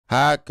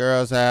Hot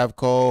girls have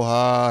cold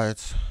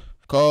hearts.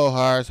 Cold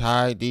hearts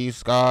hide these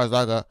scars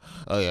like a.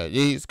 Oh yeah,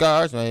 these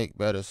scars make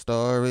better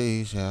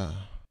stories. Yeah,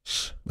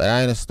 but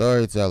I ain't a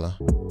storyteller.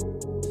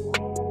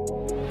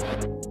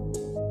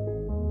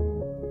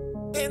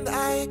 And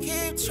I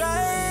keep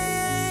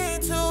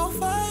trying to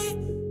fight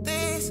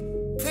these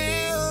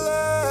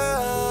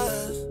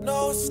pillars.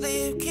 No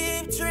sleep,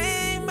 keep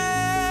dreaming.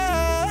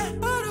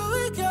 Where do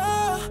we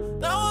go?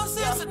 No one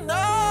seems to know.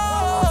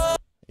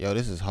 Yo,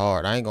 this is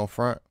hard. I ain't gonna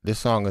front. This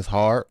song is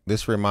hard.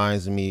 This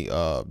reminds me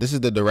of, this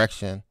is the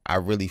direction I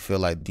really feel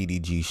like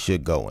DDG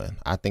should go in.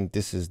 I think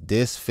this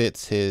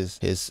fits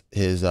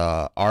his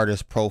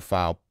artist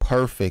profile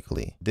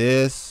perfectly.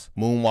 This,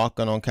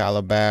 Moonwalking on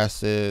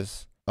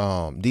Calabasas.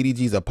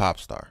 DDG's a pop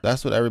star.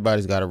 That's what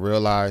everybody's got to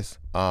realize.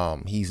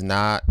 He's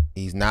not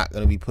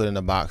gonna be put in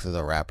a box as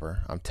a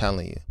rapper. I'm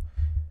telling you.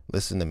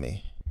 Listen to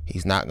me.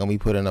 He's not gonna be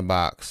put in a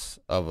box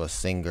of a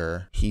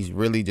singer. He's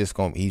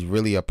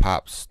really a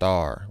pop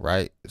star,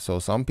 right? So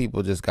some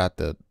people just got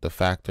the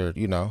factor,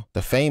 you know,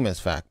 the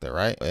famous factor,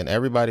 right? And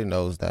everybody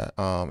knows that.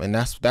 And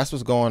that's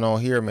what's going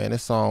on here, man.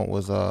 This song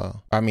was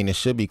I mean, it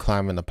should be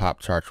climbing the pop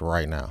charts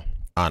right now,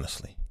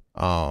 honestly.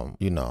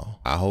 You know,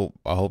 I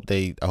hope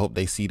they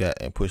see that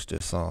and push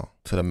this song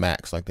to the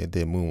max like they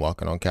did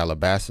Moonwalking on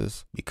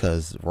Calabasas,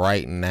 because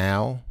right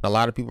now a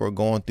lot of people are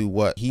going through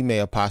what he may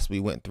have possibly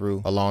went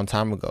through a long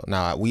time ago.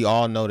 Now we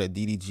all know that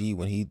DDG,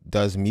 when he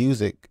does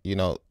music, you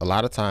know, a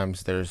lot of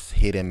times there's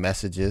hidden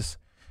messages,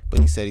 but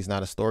he said he's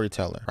not a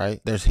storyteller,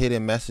 right? There's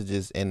hidden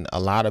messages in a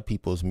lot of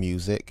people's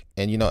music,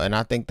 and you know, and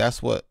I think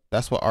that's what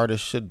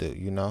artists should do.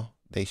 You know,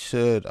 they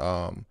should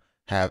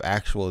have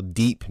actual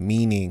deep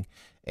meaning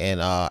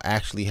and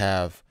actually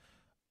have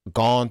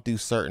gone through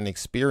certain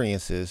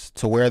experiences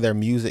to where their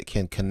music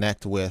can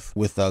connect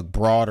with a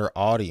broader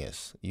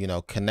audience. You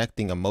know,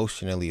 connecting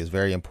emotionally is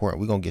very important.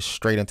 We're gonna get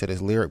straight into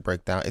this lyric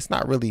breakdown. It's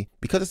not really,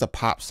 because it's a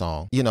pop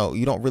song, you know,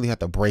 you don't really have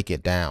to break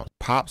it down.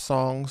 Pop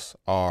songs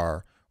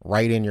are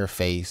right in your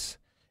face,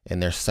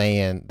 and they're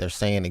saying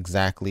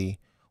exactly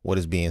what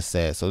is being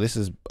said. So this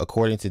is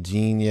according to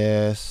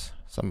Genius.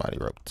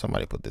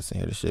 Somebody put this in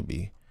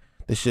here.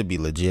 This should be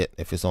legit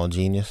if it's on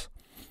Genius.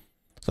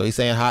 So he's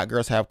saying hot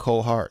girls have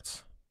cold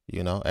hearts.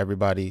 You know,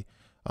 everybody,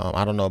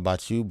 I don't know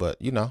about you, but,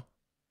 you know,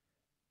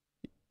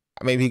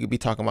 maybe he could be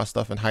talking about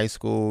stuff in high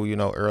school, you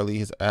know, early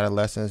his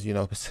adolescence, you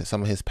know,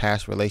 some of his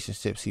past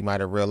relationships. He might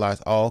have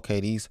realized, oh,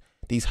 okay,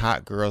 these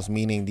hot girls,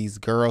 meaning these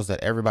girls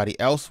that everybody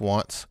else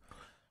wants,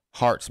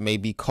 hearts may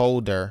be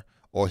colder,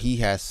 or he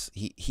has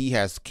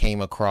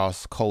came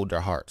across colder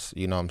hearts,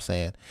 you know what I'm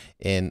saying,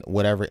 in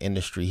whatever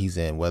industry he's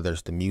in, whether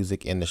it's the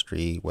music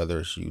industry, whether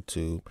it's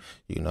YouTube.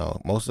 You know,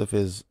 most of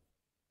his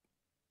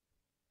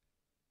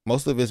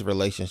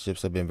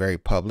relationships have been very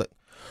public.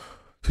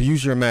 So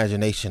use your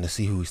imagination to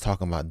see who he's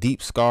talking about.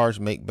 Deep scars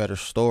make better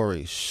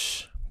stories.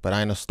 Shh, but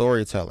I ain't a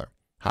storyteller.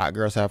 Hot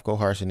girls have cold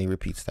hearts, and he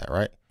repeats that,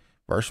 right?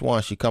 Verse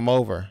 1, she come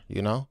over,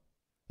 you know,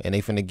 and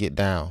they finna get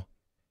down.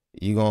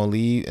 You gonna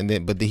leave, and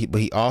then but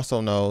he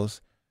also knows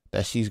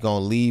that she's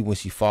gonna leave when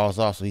she falls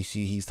off. So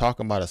he's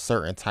talking about a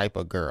certain type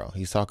of girl.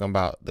 He's talking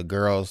about the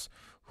girls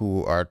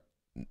who are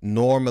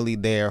normally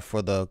there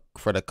for the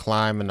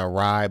climb and the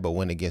ride, but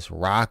when it gets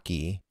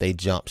rocky, they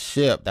jump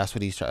ship. That's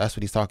what he's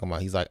talking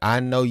about. He's like,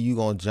 I know you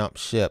gonna jump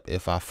ship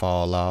if I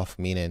fall off,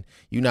 meaning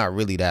you're not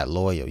really that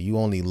loyal. You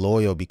only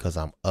loyal because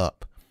I'm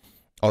up.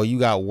 Oh, you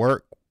got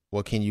work?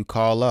 Well, can you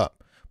call up?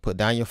 Put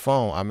down your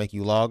phone. I'll make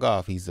you log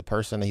off. He's the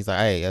person. He's like,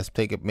 hey, let's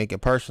make it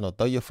personal.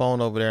 Throw your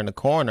phone over there in the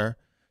corner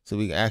so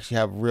we can actually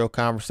have a real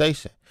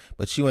conversation.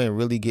 But you ain't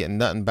really getting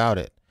nothing about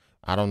it.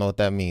 I don't know what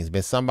that means.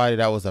 Been somebody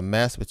that was a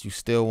mess, but you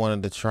still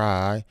wanted to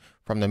try.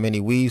 From the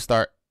many weaves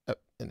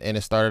and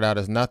it started out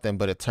as nothing,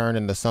 but it turned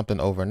into something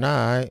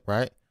overnight,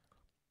 right?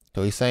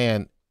 So he's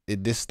saying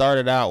this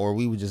started out where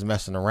we were just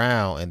messing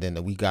around, and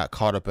then we got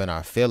caught up in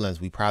our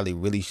feelings. We probably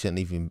really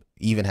shouldn't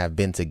even have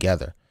been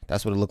together.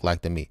 That's what it looked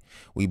like to me.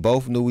 We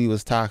both knew we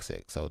was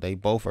toxic, so they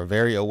both are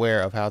very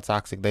aware of how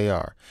toxic they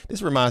are.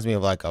 This reminds me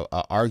of like a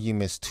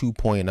Arguments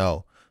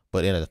 2.0,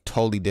 but in a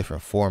totally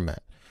different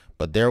format.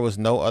 But there was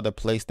no other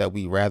place that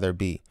we'd rather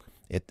be.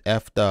 It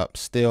effed up.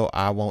 Still,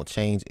 I won't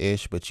change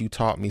ish, but you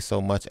taught me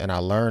so much and I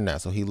learned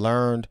that. So he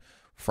learned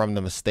from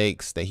the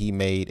mistakes that he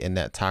made in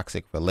that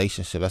toxic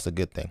relationship. That's a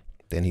good thing.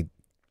 Then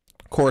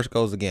chorus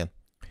goes again.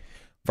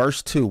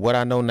 Verse 2, what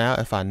I know now,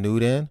 if I knew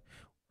then,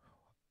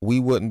 we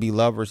wouldn't be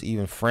lovers,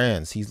 even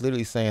friends. He's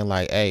literally saying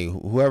like, hey,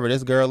 whoever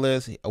this girl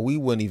is, we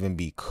wouldn't even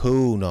be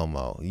cool no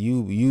more.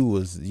 You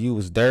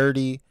was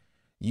dirty.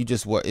 You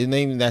just it ain't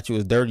even that you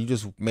was dirty. You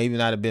just maybe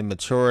not have been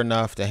mature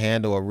enough to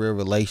handle a real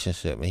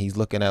relationship. And he's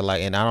looking at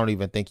like, and I don't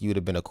even think you would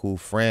have been a cool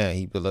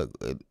friend.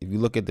 If you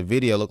look at the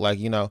video, look like,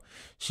 you know,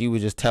 she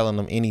was just telling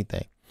him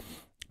anything.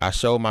 I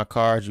showed my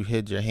cards, you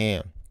hid your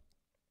hand.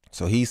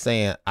 So he's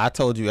saying, I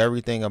told you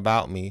everything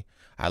about me.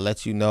 I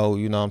let you know,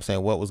 you know what I'm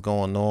saying, what was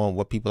going on,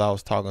 what people I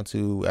was talking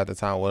to at the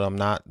time, what I'm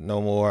not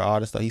no more, all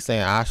this stuff. He's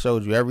saying, I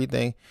showed you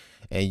everything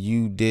and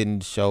you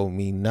didn't show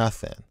me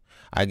nothing.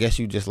 I guess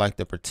you just like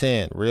to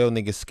pretend. Real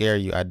niggas scare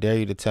you. I dare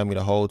you to tell me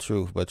the whole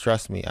truth. But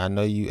trust me, I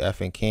know you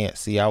effing can't.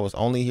 See, I was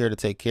only here to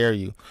take care of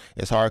you.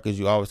 It's hard because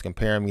you always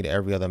comparing me to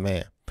every other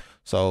man.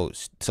 So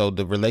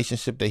the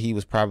relationship that he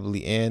was probably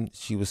in,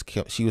 she was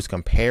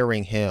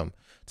comparing him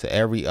to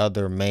every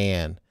other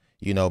man.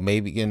 You know,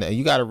 maybe, you know,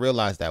 you got to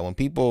realize that when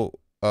people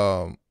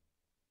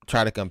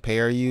try to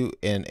compare you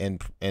in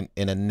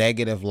a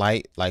negative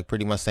light, like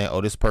pretty much saying, oh,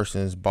 this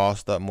person is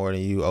bossed up more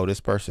than you, oh, this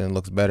person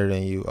looks better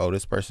than you, oh,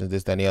 this person is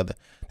this, that, and the other,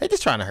 they're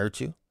just trying to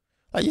hurt you.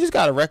 Like, you just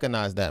got to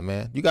recognize that,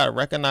 man. You got to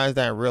recognize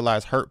that and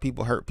realize hurt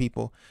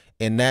people,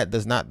 and that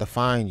does not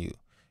define you.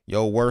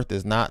 Your worth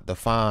is not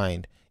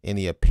defined in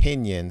the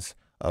opinions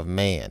of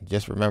man.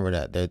 Just remember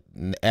that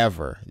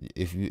ever,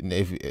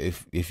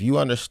 if you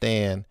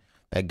understand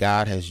that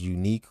God has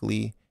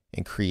uniquely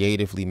and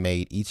creatively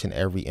made each and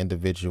every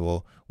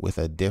individual with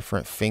a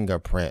different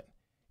fingerprint,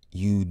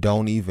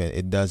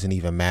 it doesn't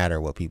even matter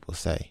what people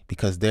say,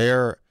 because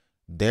their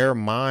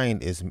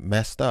mind is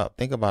messed up.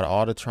 Think about it,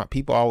 all the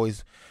people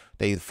always,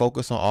 they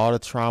focus on all the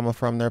trauma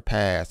from their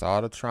past,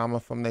 all the trauma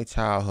from their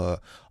childhood,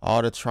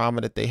 all the trauma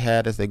that they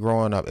had as they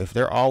growing up. If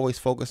they're always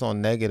focused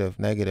on negative,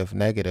 what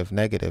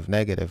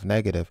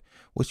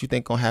you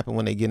think gonna happen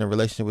when they get in a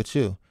relationship with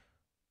you?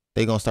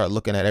 They gonna start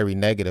looking at every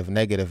negative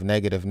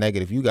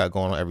you got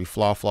going on, every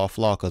flaw,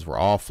 because we're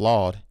all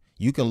flawed.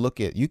 You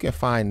can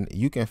find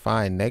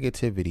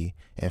negativity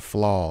and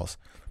flaws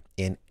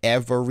in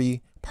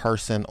every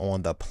person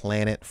on the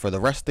planet for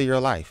the rest of your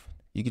life.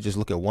 You could just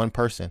look at one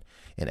person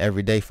and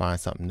every day find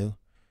something new.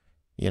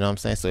 You know what I'm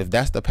saying? So if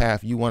that's the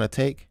path you want to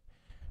take,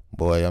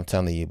 boy, I'm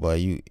telling you,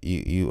 boy,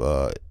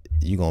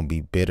 you gonna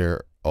be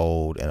bitter,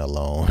 old, and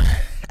alone.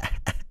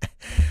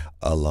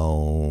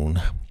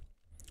 Alone.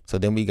 So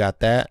then we got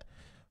that.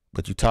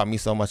 But you taught me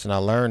so much and I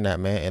learned that,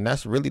 man. And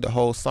that's really the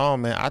whole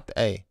song, man.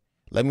 Hey,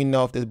 let me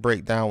know if this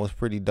breakdown was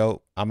pretty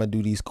dope. I'm going to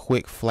do these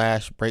quick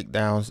flash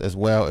breakdowns as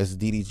well as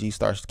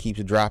DDG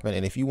keeps dropping.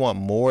 And if you want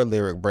more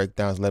lyric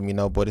breakdowns, let me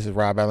know. Boy, this is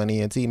Rob Allen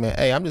ENT, man.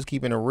 Hey, I'm just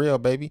keeping it real,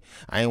 baby.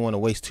 I ain't want to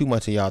waste too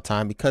much of y'all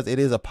time because it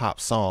is a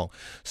pop song.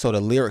 So the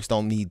lyrics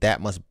don't need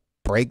that much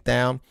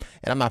breakdown.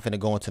 And I'm not going to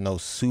go into no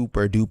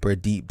super duper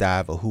deep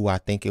dive of who I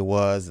think it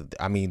was.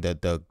 I mean,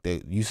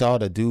 you saw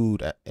the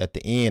dude at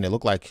the end. It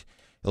looked like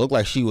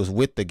she was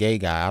with the gay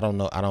guy. I don't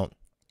know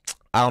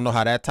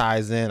how that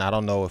ties in. I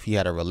don't know if he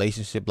had a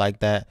relationship like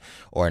that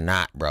or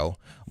not, bro.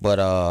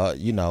 But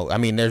you know, I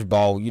mean, there's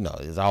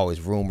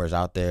always rumors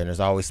out there and there's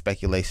always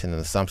speculation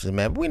and assumptions,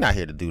 man. But we're not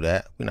here to do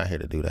that. We're not here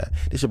to do that.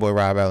 This your boy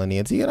Rob Allen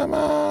ENT, and I'm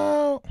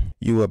out.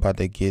 You about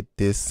to get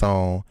this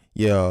song,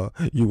 yeah.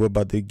 You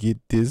about to get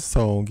this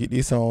song. Get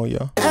this song,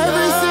 yeah.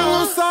 Every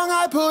single song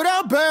I put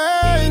out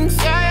bangs.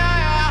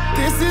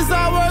 This is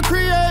how I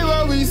create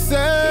what we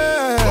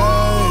say.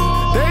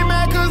 They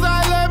mad cause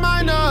I let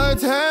my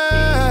nuts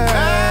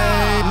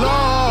hang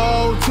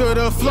low to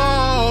the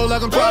flow,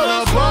 like I'm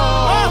trying to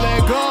ball.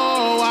 Let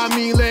go, I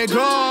mean let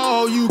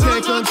go. You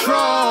can't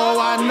control,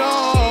 I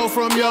know.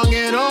 From young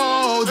and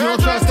old, you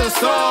don't trust a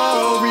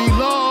soul.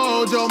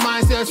 Reload your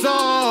mindset,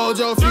 sold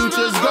your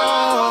future